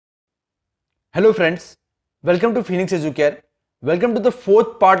Hello friends, welcome to Phoenix Educare. Welcome to the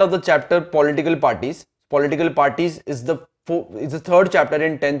fourth part of the chapter Political Parties. Political Parties is the third chapter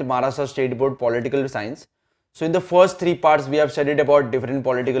in 10th Maharashtra State Board Political Science. So in the first three parts we have studied about different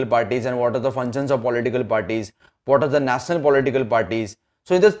political parties and what are the functions of political parties, what are the national political parties.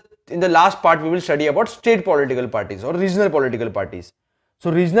 So in the last part we will study about state political parties or regional political parties.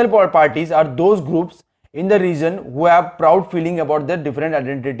 So regional parties are those groups in the region who have proud feeling about their different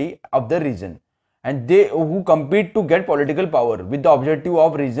identity of the region and they who compete to get political power with the objective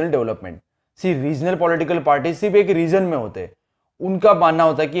of regional development. See, regional political parties सिर्फ एक reason में होते हैं, उनका मानना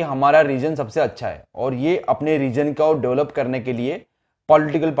होता है कि हमारा रीजन सबसे अच्छा है और ये अपने रीजन को डेवलप करने के लिए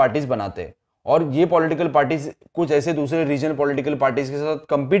पॉलिटिकल पार्टीज बनाते हैं और ये पॉलिटिकल पार्टीज कुछ ऐसे दूसरे रीजनल पॉलिटिकल पार्टीज के साथ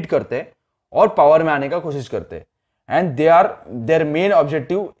compete करते हैं और पावर में आने का कोशिश करते हैं and their main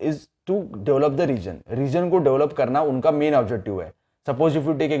objective is to develop the reason को डेवलप करना उनका मेन ऑब्जेक्टिव है. Suppose if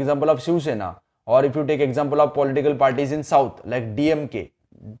you take example of Shiv Sena or if you take example of political parties in south like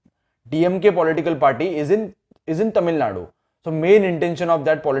DMK political party is in Tamil Nadu. So main intention of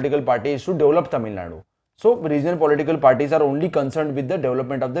that political party is to develop Tamil Nadu. So regional political parties are only concerned with the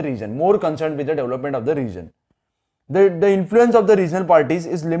development of the region, more concerned with the development of the region. The influence of the regional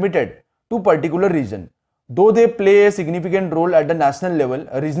parties is limited to particular region. Though they play a significant role at the national level,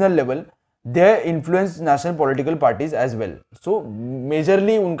 regional level, they influence national political parties as well. So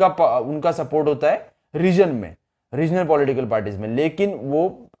majorly उनका support होता है region में, regional political parties में. लेकिन वो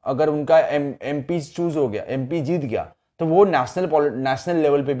अगर उनका MP choose हो गया, MP जीत गया, तो वो national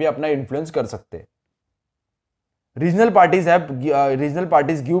level पे भी अपना influence कर सकते हैं. Regional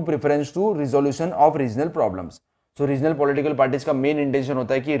parties give preference to resolution of regional problems. So regional political parties का main intention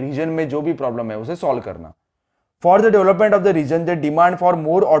होता है कि region में जो भी problem है उसे solve करना. For the development of the region, they demand for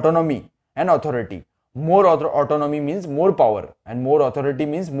more autonomy and authority. More autonomy means more power and more authority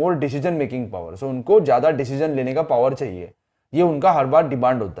means more decision making power. So उनको ज़्यादा decision लेने का power चाहिए, ये उनका हर बार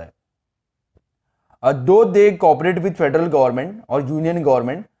demand होता है. Though they cooperate with federal government or union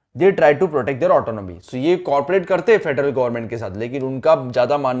government, they try to protect their autonomy. So ये cooperate करते हैं federal government के साथ, लेकिन उनका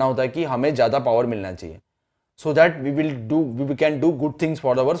ज़्यादा मानना होता है कि हमें ज़्यादा power मिलना चाहिए, so that we can do good things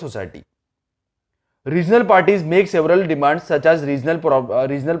for our society. Regional parties make several demands such as regional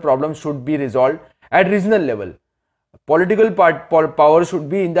problems should be resolved at regional level. Political power should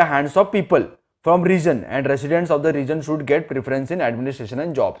be in the hands of people from region and residents of the region should get preference in administration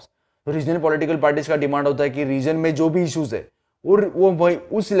and jobs. तो regional political parties का demand होता है कि region में जो भी issues है वो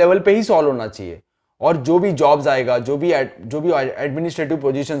उस level पे ही solve होना चाहिए और जो भी jobs आएगा, जो भी administrative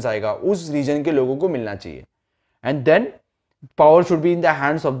positions आएगा उस region के लोगों को मिलना चाहिए. And then power should be in the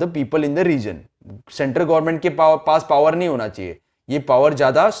hands of the people in the region. Central government के पास पावर नहीं होना चाहिए, ये पावर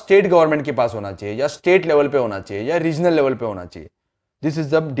ज्यादा स्टेट गवर्नमेंट के पास होना चाहिए या स्टेट लेवल पे होना चाहिए या रीजनल लेवल पे होना चाहिए. This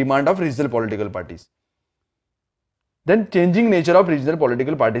is the demand of regional political parties. Then changing nature of regional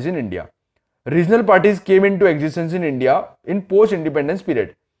political parties in India. Regional parties came into existence in India in post-independence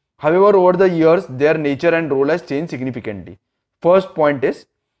period. However, over the years, their nature and role has changed significantly. First point is,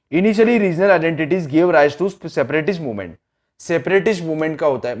 initially regional identities gave rise to separatist movement. Separatist movement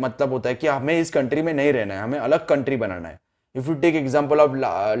का मतलब होता है कि हमें इस country में नहीं रहना है, हमें अलग कंट्री बनाना है. If you take example of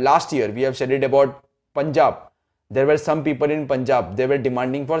last year we have studied about Punjab. There were some people in Punjab, they were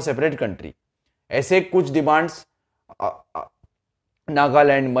demanding for separate country. ऐसे कुछ डिमांड्स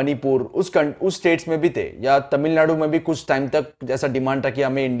नागालैंड, मणिपुर उस स्टेट्स में भी थे या तमिलनाडु में भी कुछ टाइम तक जैसा डिमांड था कि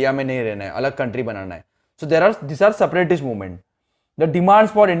हमें इंडिया में नहीं रहना है, अलग कंट्री बनाना है. So this are separatist movement. The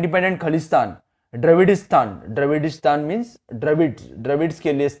demands for independent Khalistan, द्रविडिस्तान means Dravids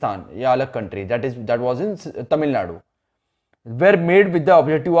के लिए स्थान या अलग country, that was in Tamil Nadu, were made with the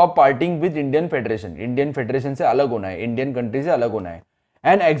objective of parting with Indian federation से अलग होना है, इंडियन कंट्री से अलग होना है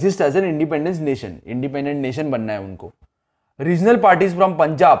and exist as an independent nation बनना है उनको. Regional parties from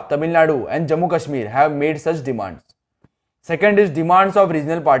Punjab, Tamil Nadu and Jammu Kashmir have made such demands. Second is demands of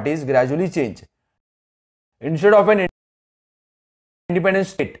regional parties gradually change. Instead of N independent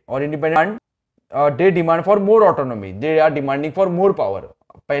state or independent they demand for more autonomy, they are demanding for more power.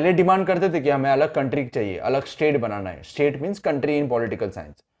 पहले demand करते थे कि हमें अलग country चाहिए, अलग state बनाना है. State means country in political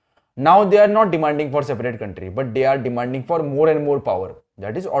science. Now they are not demanding for separate country but they are demanding for more and more power,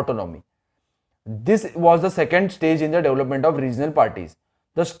 that is autonomy. This was the second stage in the development of regional parties.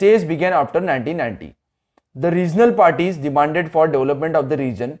 The stage begin after 1990. The regional parties demanded for development of the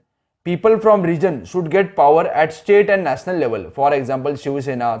reason. People from region should get power at state and national level. For example,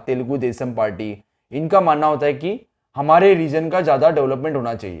 Shiv Sena, Telugu Desam party, इनका मानना होता है कि हमारे reason का ज़्यादा development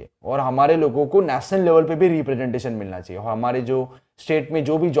होना चाहिए और हमारे लोगों को नेशनल लेवल पे भी रिप्रेजेंटेशन मिलना चाहिए और हमारे जो स्टेट में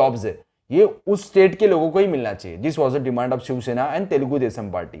जो भी जॉब्स है ये उस स्टेट के लोगों को ही मिलना चाहिए. This was the demand of Shiv Sena and Telugu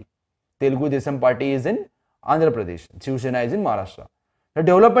Desam party. Telugu Desam Party is in Andhra Pradesh, Shiv Sena is in Maharashtra. The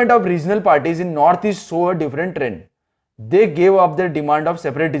development of regional parties in Northeast show a different trend. They gave up their demand of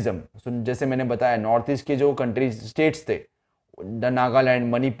separatism. So जैसे मैंने बताया north east के जो country states थे,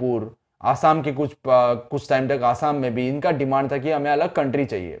 नागालैंड, मणिपुर, आसाम के कुछ time तक आसाम में भी इनका डिमांड था कि हमें अलग कंट्री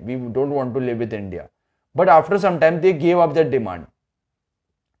चाहिए, we don't want to live with India. But after some time they gave up that demand.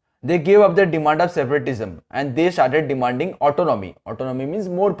 They gave up their demand of separatism and they started demanding autonomy. Autonomy means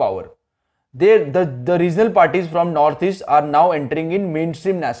more power. The regional parties from northeast are now entering in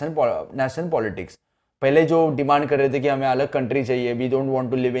mainstream national politics. पहले जो demand कर रहे थे कि हमें अलग country चाहिए, we don't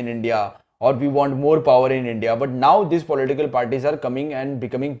want to live in India or we want more power in India, but now these political parties are coming and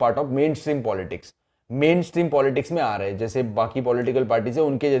becoming part of mainstream politics. mainstream politics में आ रहे हैं, जैसे बाकी political parties है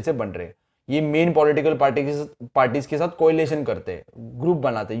उनके जैसे बन रहे हैं. ये मेन पॉलिटिकल पार्टीज के साथ कोएलिशन करते हैं, ग्रुप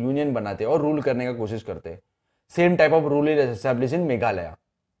बनाते हैं, यूनियन बनाते हैं और रूल करने का कोशिश करते हैं. Same type of rule is establish in Meghalaya.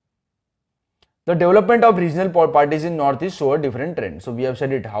 The development of regional parties in north east show a different trend. So we have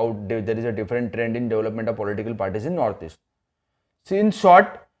said it how there is a different trend in development of political parties in north east. So in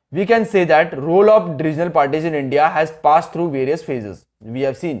short we can say that role of regional parties in India has pass through various phases. We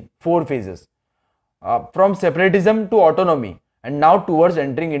have seen 4 phases from separatism to autonomy and now towards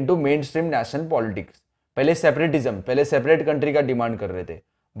entering into mainstream national politics. पहले separatism, पहले separate country का demand कर रहे थे,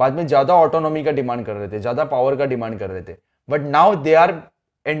 बाद में ज्यादा autonomy का डिमांड कर रहे थे, ज्यादा पावर का डिमांड कर रहे थे, but now they are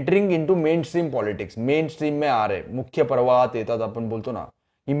entering into main stream politics. Main stream में आ रहे, मुख्य प्रवाह तेता अपन बोलते ना,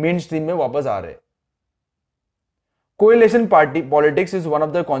 ये मेन स्ट्रीम में वापस आ रहे. Coalition party politics is one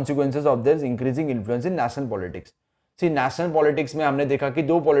of the consequences of this increasing influence in national politics. C national politics में हमने देखा कि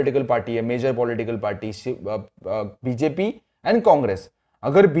 2 पॉलिटिकल पार्टी है, major political party BJP and Congress.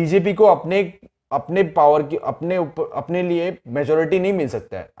 अगर बीजेपी को अपने पावर की अपने लिए मेजोरिटी नहीं मिल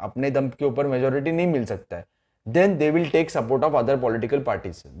सकता है, अपने दम के ऊपर मेजोरिटी नहीं मिल सकता है, then they will tech support of other political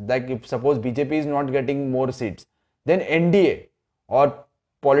parties. Like if suppose BJP is not getting more seats, then NDA और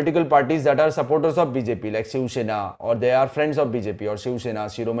political parties that are supporters of BJP like Shiv Sena और they are friends of BJP और शिवसेना,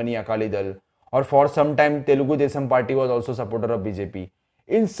 शिरोमणि अकाली दल और for some time Telugu Desam party was also supporter of BJP.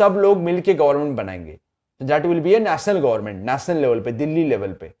 इन सब लोग मिलकर government बनाएंगे. That will be A national government, national level पे, Delhi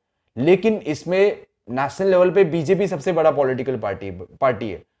level पे. लेकिन इसमें नेशनल लेवल पे बीजेपी सबसे बड़ा पॉलिटिकल पार्टी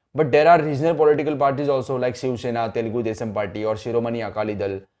है, but there are regional political parties also like Shiv Sena, Telugu Desam party और Shiromani Akali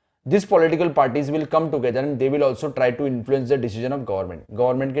Dal. This political parties will come together and they will also try to influence the decision of government.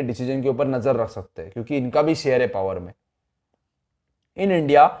 Government के decision के ऊपर नजर रख सकते हैं क्योंकि इनका भी शेयर है पावर में. In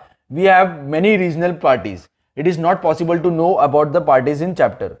India we have many regional parties. It is not possible to know about the parties in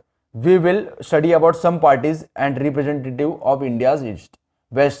chapter. We will study about some parties and representative of India's east,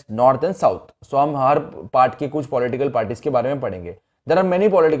 west, north and south. So हम हर part के कुछ political parties के बारे में पढ़ेंगे. There are many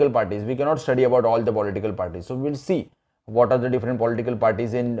political parties. We cannot study about all the political parties. So we'll see what are the different political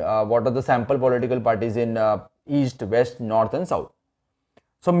parties in what are the sample political parties in east, west, north and south.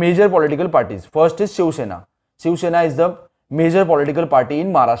 So major political parties. First is Shiv Sena. Shiv Sena is the major political party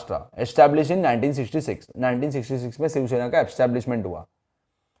in Maharashtra, established in 1966. 1966 में शिव सेना का establishment हुआ.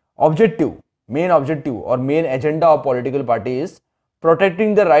 Objective, main objective और main agenda of political party is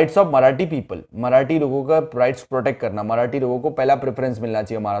protecting the rights of Marathi people. Marathi लोगों का rights protect करना, मराठी लोगों को पहला preference मिलना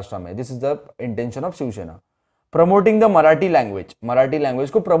चाहिए महाराष्ट्र में. This is the intention of Shiv Sena. Promoting the Marathi language, Marathi language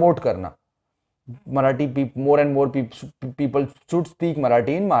को promote करना. Marathi more and more people should speak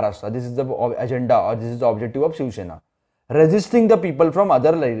Marathi in Maharashtra. This is the agenda or this is the objective of Shiv Sena. Resisting the people from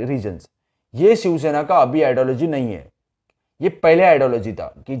other regions. ये शिव सेना का अभी ideology नहीं है, ये पहले आइडियोलॉजी था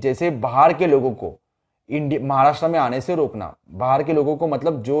कि जैसे बाहर के लोगों को महाराष्ट्र में आने से रोकना. बाहर के लोगों को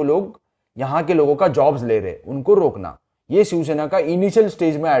मतलब जो लोग यहाँ के लोगों का जॉब्स ले रहे उनको रोकना. ये शिवसेना का इनिशियल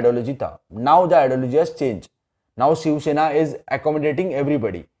स्टेज में आइडियोलॉजी था. Now the ideology has change. Now Shiv Sena is accommodating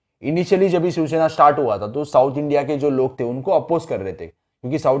everybody. Initially जब भी शिवसेना स्टार्ट हुआ था तो साउथ इंडिया के जो लोग थे उनको अपोज कर रहे थे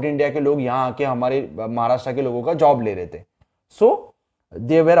क्योंकि साउथ इंडिया के लोग यहाँ आके हमारे महाराष्ट्र के लोगों का जॉब ले रहे थे. सो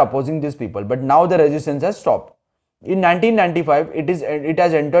they were opposing these people, but now the resistance has stopped. In 1995 it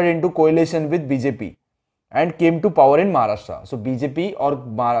has entered into coalition with BJP and came to power in Maharashtra. So BJP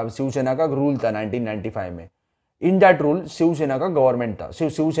और शिवसेना का रूल था 1995 में. In that rule शिवसेना का government था,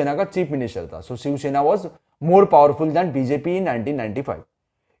 शिवसेना का chief minister था. So Shiv Sena was more powerful than BJP in 1995.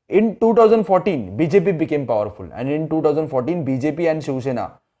 In 2014 BJP became powerful and in 2014 BJP and Shiv Sena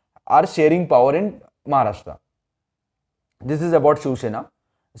are sharing power in Maharashtra. This is about Shiv Sena.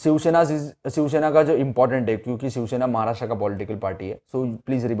 Shiv Sena का जो इंपॉर्टेंट है क्योंकि शिवसेना महाराष्ट्र का पॉलिटिकल पार्टी है. So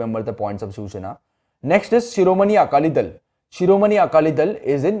please remember the points of Shiv Sena. Next is Shiromani Akali Dal. Shiromani Akali Dal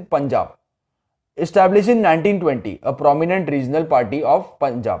is in Punjab. Established in 1920, a prominent regional party of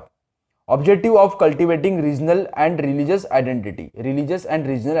Punjab. Objective of cultivating regional and religious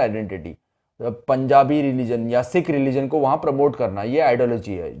regional identity, Punjabi religion या Sikh religion को वहां promote करना, ये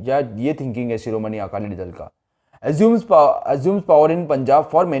ideology है या ये thinking है शिरोमणि अकाली दल का. assumes power in Punjab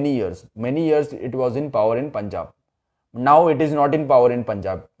for many years it was in power in Punjab. Now it is not in power in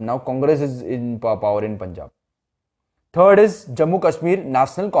Punjab. Now Congress is in power in Punjab. Third is Jammu Kashmir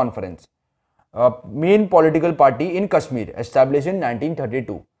National Conference, main political party in Kashmir, established in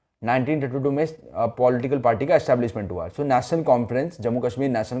 1932. 1932 में political party का establishment हुआ. So national conference, Jammu Kashmir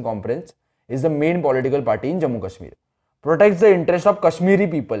national conference is the main political party in Jammu Kashmir. Protects the interest of Kashmiri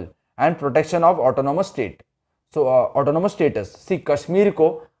people and protection of autonomous state. So autonomous status, सी कश्मीर को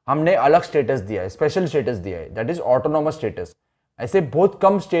हमने अलग status दिया है, special status दिया है, दैट इज ऑटोनोमस स्टेटस. ऐसे बहुत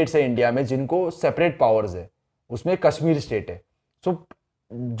कम states है इंडिया में जिनको सेपरेट पावर्स है, उसमें कश्मीर स्टेट है. सो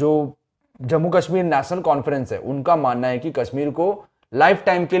जो जम्मू कश्मीर नेशनल कॉन्फ्रेंस है उनका मानना है कि कश्मीर को लाइफ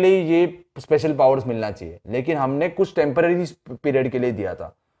टाइम के लिए ये स्पेशल पावर्स मिलना चाहिए, लेकिन हमने कुछ टेम्पररी पीरियड के लिए दिया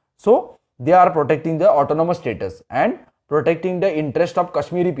था. सो they are protecting the autonomous status and protecting the interest of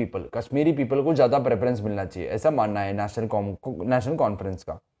Kashmiri people. Kashmiri people को ज्यादा प्रेफरेंस मिलना चाहिए, ऐसा मानना है नेशनल कॉन्फ्रेंस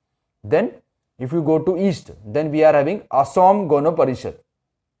का. Then if you go to east, then we are having Assam Gana Parishad.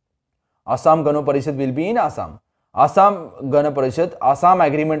 Assam Gana Parishad will be in Assam. Assam Gana Parishad, Assam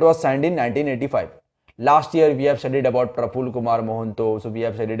agreement was signed in 1985. Last year we have studied about Praful Kumar Mohanto, so we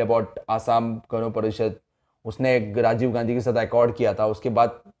have studied about Assam Gana Parishad. उसने राजीव गांधी के साथ accord किया था. उसके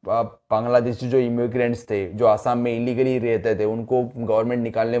बाद बांग्लादेशी जो immigrants थे जो आसाम में इलीगली रहते थे उनको गवर्नमेंट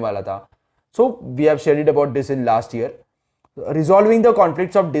निकालने वाला था. So we have studied about this in last year. Resolving the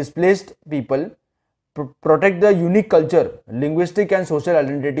conflicts of displaced people, protect the unique culture, linguistic and social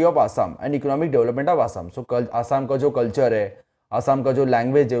identity of Assam and economic development of Assam. So Assam का जो culture है, Assam का जो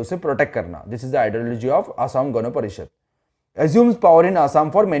language है उसे protect करना. This is the ideology of Assam Gana Parishad. Assumes power in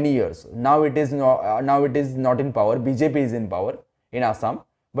Assam for many years. Now it is not in power. BJP is in power in Assam,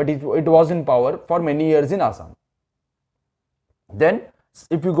 but it was in power for many years in Assam. Then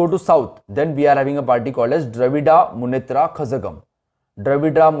if you go to south, then we are having a party called as Dravida Munnetra Kazhagam.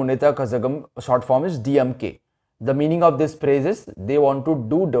 Dravida Munnetra Kazhagam, short form is DMK. The meaning of this phrase is they want to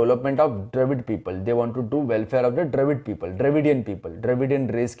do development of Dravid people. They want to do welfare of the Dravid people, Dravidian people, Dravidian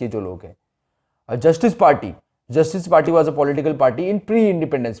race के जो लोग हैं. Justice Party was a political party in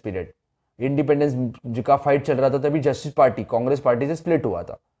pre-independence period. Independence का fight चल रहा था तभी justice party Congress party से स्प्लिट हुआ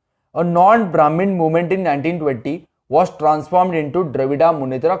था. A non-Brahmin movement in 1920 was transformed into Dravida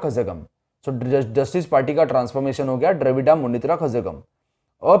Munnetra Kazhagam. So Justice Party का ट्रांसफॉर्मेशन हो गया Dravida Munnetra Kazhagam.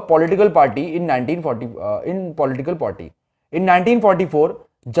 A political party in 1940. In 1944,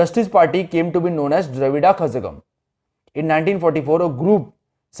 Justice Party came to be known as Dravida Kazhagam. In 1944, a group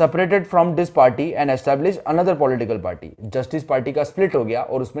separated from this party and established another political party. Justice Party का split हो गया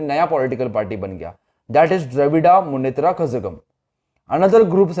और उसमें नया political party बन गया. That is Dravida Munnetra Kazhagam. Another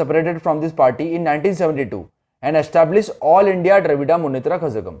group separated from this party in 1972 and established All India Dravida Munnetra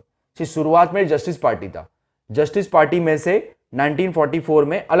Kazhagam. शुरुआत में जस्टिस पार्टी था. जस्टिस पार्टी में से 1944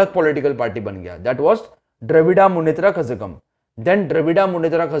 में अलग पॉलिटिकल पार्टी बन गया. That was Dravida मुनेत्रा Kazhagam. Then Dravida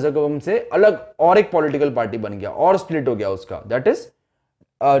मुनेत्रा Kazhagam से अलग और एक पॉलिटिकल पार्टी बन गया और स्प्लिट हो गया उसका. That is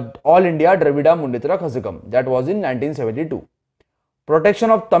all India Dravida मुनेत्रा Kazhagam. That was in 1972.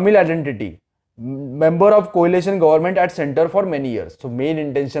 Protection of Tamil identity, member of coalition government at centre for many years. तो मेन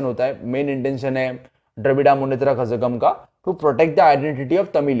इंटेंशन है द्रविड़ा मुनेत्रा कज़गम का to protect the identity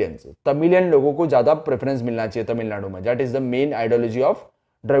of Tamilians. Tamilian लोगों को ज्यादा प्रेफरेंस मिलना चाहिए तमिलनाडु में. That is the main ideology of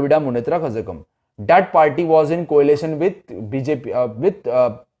Dravida मुनेत्रा Kazhagam. That party was in coalition with BJP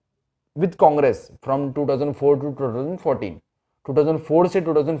with Congress from 2004 to 2014. 2004 से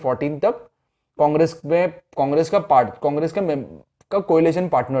 2014 तक कांग्रेस का कोएलिशन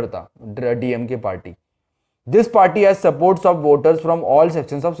पार्टनर था DMK party. This party has supports of voters from all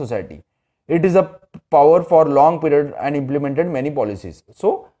sections of society. It is a power for long period and implemented many policies. So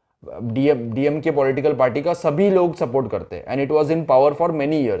DMK political party का सभी लोग support करते हैं and it was in power for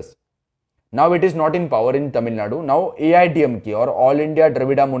many years. Now it is not in power in Tamil Nadu. Now AIDMK or All India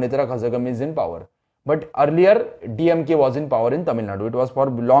Dravida Munnetra Kazhagam is in power. But earlier DMK was in power in Tamil Nadu. It was for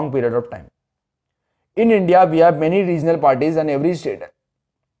a long period of time. In India we have many regional parties and every state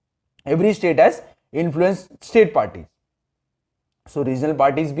has influenced state parties. So regional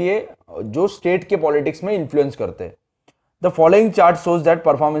parties भी है जो state के politics में influence करते हैं. The following chart shows that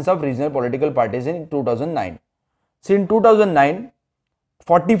performance of regional political parties in 2009. In 2009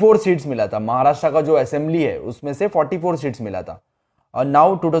 44 seats मिला था. महाराष्ट्र का जो असेंबली है उसमें से 44 सीट्स मिला था. और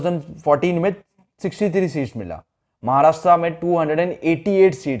नाउ 2014 में 63 सीट्स मिला. महाराष्ट्र में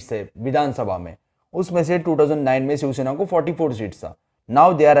 288 सीट्स है विधानसभा में, उसमें से 2009 में शिवसेना को 44 सीट्स था.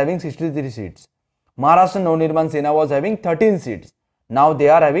 Now they are having 63 seats. Maharashtra Navnirman Sena was having 13 seats. Now they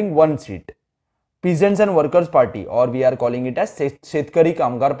are having 1 seat. Peasants and Workers Party, or we are calling it as Shetkari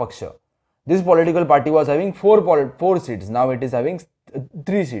Kamgar Paksha. This political party was having 4 seats. Now it is having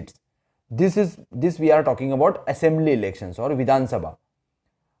 3 seats. This we are talking about assembly elections or Vidhan Sabha.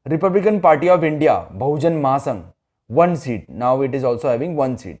 Republican Party of India, Bahujan Mahasangh, 1 seat. Now it is also having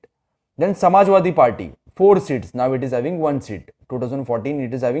 1 seat. Then Samajwadi Party, 4 seats. Now it is having 1 seat. 2014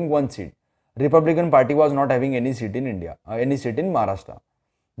 it is having 1 seat. Republican Party was not having any seat in India, any seat in Maharashtra.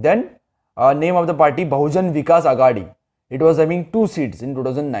 Then name of the party, Bahujan Vikas Aghadi. It was having 2 seats in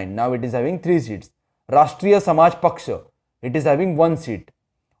 2009. Now it is having 3 seats. Rashtriya Samaj Paksha, it is having 1 seat.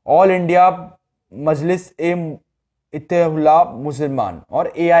 All India Majlis-e-Ittihad Musliman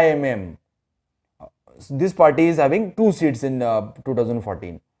or AIMM. This party is having 2 seats in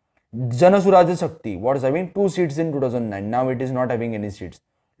 2014. Janasuraj Shakti was having 2 seats in 2009. Now it is not having any seats.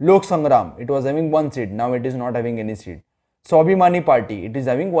 Lok Sangram, it was having 1 seat. Now it is not having any seat. Swabhimani Party, it is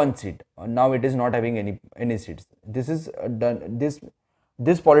having 1 seat. Now it is not having any seats. This is done.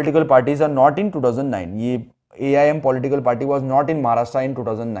 This political parties are not in 2009. Ye AIM political party was not in Maharashtra in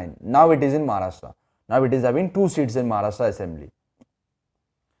 2009. Now it is in Maharashtra. Now it is having 2 seats in Maharashtra Assembly.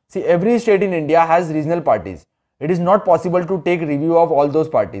 See, every state in India has regional parties. It is not possible to take review of all those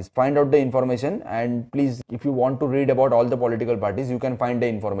parties. Find out the information, and please, if you want to read about all the political parties, you can find the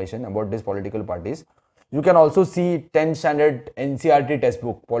information about these political parties. You can also see 10th standard NCERT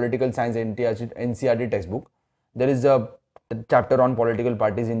textbook, political science NCERT textbook. There is a chapter on political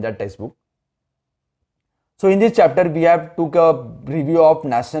parties in that textbook. So in this chapter, we have took a review of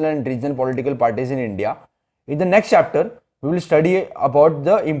national and regional political parties in India. In the next chapter, we will study about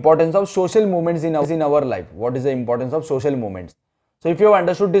the importance of social movements in our life. What is the importance of social movements? So if you have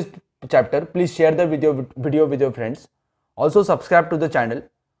understood this chapter, please share the video with your friends. Also subscribe to the channel.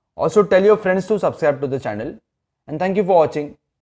 Also tell your friends to subscribe to the channel. And thank you for watching.